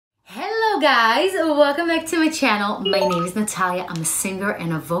guys, welcome back to my channel. My name is Natalia. I'm a singer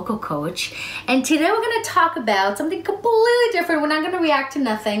and a vocal coach, and today we're going to talk about something completely different. We're not going to react to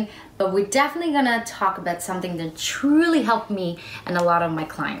nothing, but we're definitely going to talk about something that truly helped me and a lot of my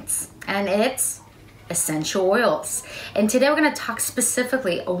clients, and it's essential oils. And today we're going to talk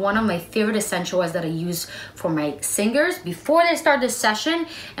specifically on one of my favorite essential oils that I use for my singers before they start this session,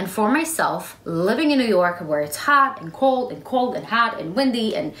 and for myself living in New York where it's hot and cold and cold and hot and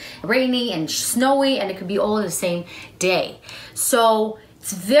windy and rainy and snowy, and it could be all in the same day. So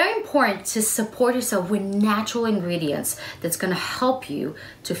it's very important to support yourself with natural ingredients that's going to help you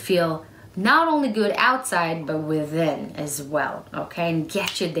to feel not only good outside but within as well, okay, and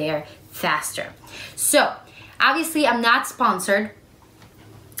get you there faster. So obviously I'm not sponsored.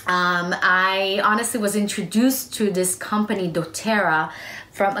 I honestly was introduced to this company doTERRA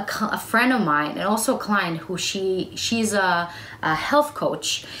from a friend of mine, and also a client who she's a health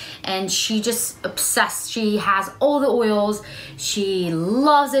coach, and she just obsessed. She has all the oils, she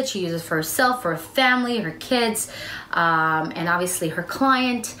loves it, she uses it for herself, for her family, her kids, and obviously her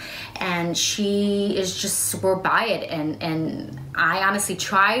client, and she is just super by it, and I honestly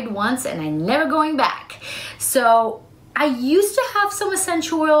tried once and I'm never going back. So I used to have some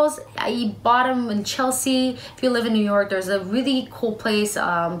essential oils. I bought them in Chelsea. If you live in New York, there's a really cool place,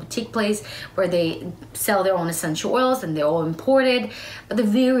 boutique place, where they sell their own essential oils, and they're all imported, but they're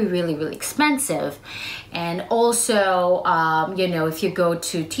really expensive. And also, you know, if you go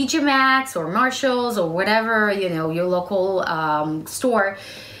to TJ Maxx or Marshalls or whatever, you know, your local store,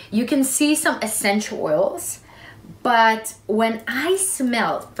 you can see some essential oils. But when I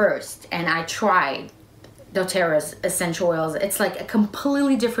smelled first and I tried doTERRA's essential oils, it's like a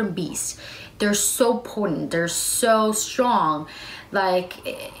completely different beast. They're so potent, they're so strong, like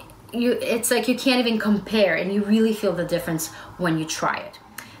it's like you can't even compare, and you really feel the difference when you try it.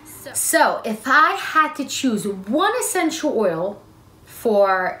 So if I had to choose one essential oil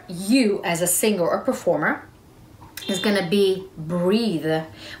for you as a singer or performer, is gonna be Breathe,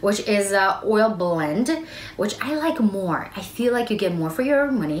 which is a oil blend, which I like more. I feel like you get more for your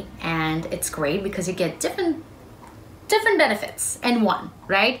money, and it's great because you get different benefits in one,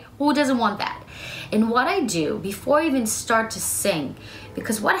 right? Who doesn't want that? And what I do before I even start to sing,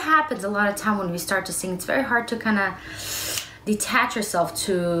 because what happens a lot of time when we start to sing, it's very hard to kind of detach yourself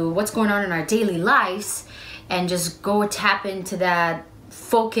to what's going on in our daily lives and just go tap into that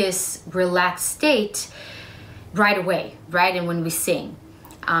focus, relaxed state right away, right? And when we sing,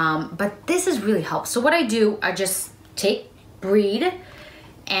 but this is really helps. So what I do, I just take Breathe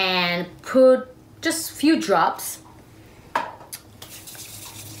and put just a few drops,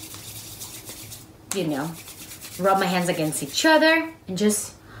 you know, rub my hands against each other and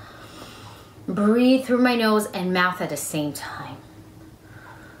just breathe through my nose and mouth at the same time.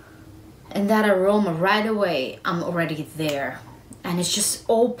 And that aroma right away, I'm already there, and it just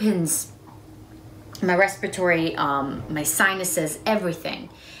opens my respiratory, my sinuses, everything.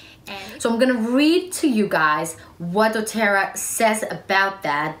 And so I'm gonna read to you guys what doTERRA says about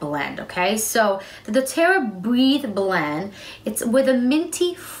that blend, okay? So the doTERRA Breathe blend, it's with a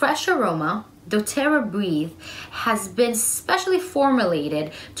minty, fresh aroma. doTERRA Breathe has been specially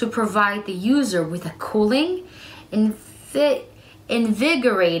formulated to provide the user with a cooling,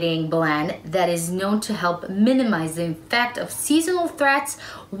 invigorating blend that is known to help minimize the effect of seasonal threats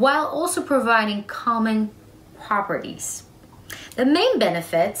while also providing calming properties. The main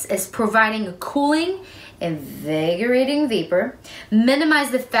benefits is providing a cooling, invigorating vapor, minimize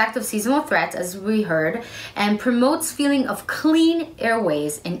the effect of seasonal threats, as we heard, and promotes feeling of clean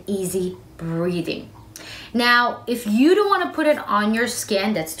airways and easy breathing. Now, if you don't want to put it on your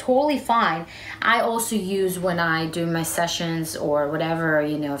skin, that's totally fine. I also use, when I do my sessions or whatever,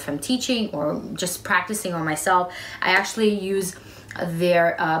 you know, if I'm teaching or just practicing on myself, I actually use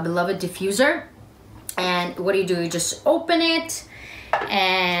their beloved diffuser. And what do? You just open it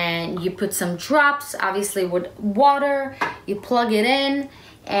and you put some drops, obviously with water, you plug it in,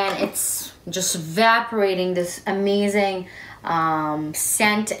 and it's just evaporating this amazing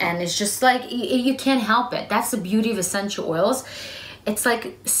scent, and it's just like you can't help it. That's the beauty of essential oils. It's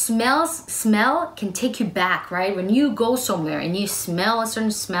like smell can take you back, right? When you go somewhere and you smell a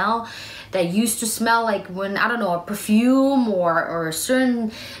certain smell that used to smell like, when, I don't know, a perfume or a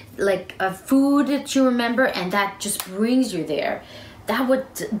certain, like a food that you remember, and that just brings you there.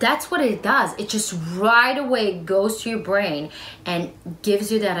 That's what it does. It just right away goes to your brain and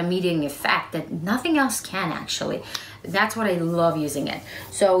gives you that immediate effect that nothing else can, actually. That's what I love using it.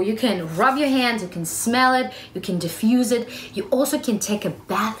 So you can rub your hands, you can smell it, you can diffuse it. You also can take a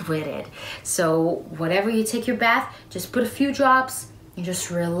bath with it. So whatever you take your bath, just put a few drops, You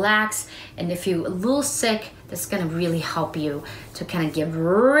just relax, and if you're a little sick, that's gonna really help you to kind of get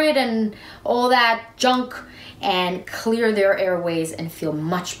rid of all that junk and clear their airways and feel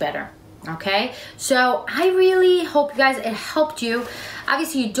much better. Okay, so I really hope, you guys, it helped you.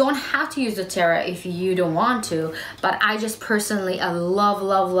 Obviously, you don't have to use doTERRA if you don't want to, but I just personally, I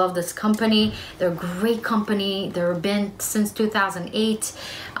love this company. They're a great company. They've been since 2008,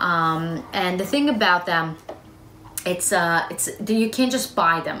 and the thing about them, it's you can't just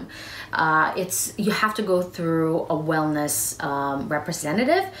buy them. You have to go through a wellness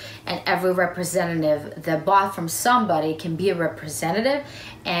representative, and every representative that bought from somebody can be a representative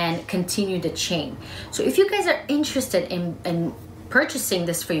and continue the chain. So if you guys are interested in purchasing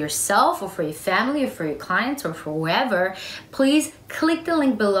this for yourself or for your family or for your clients or for whoever, please click the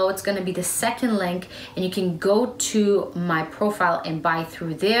link below. It's going to be the second link, and you can go to my profile and buy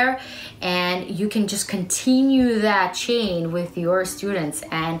through there, and you can just continue that chain with your students.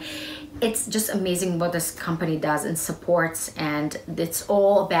 And it's just amazing what this company does and supports, and it's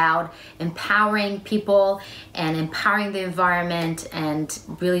all about empowering people and empowering the environment and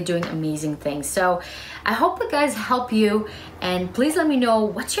really doing amazing things. So I hope it guys help you, and please let me know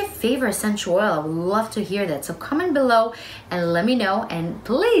what's your favorite essential oil. I would love to hear that. So comment below and let me know, and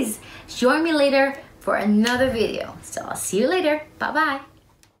please join me later for another video. So I'll see you later. Bye bye.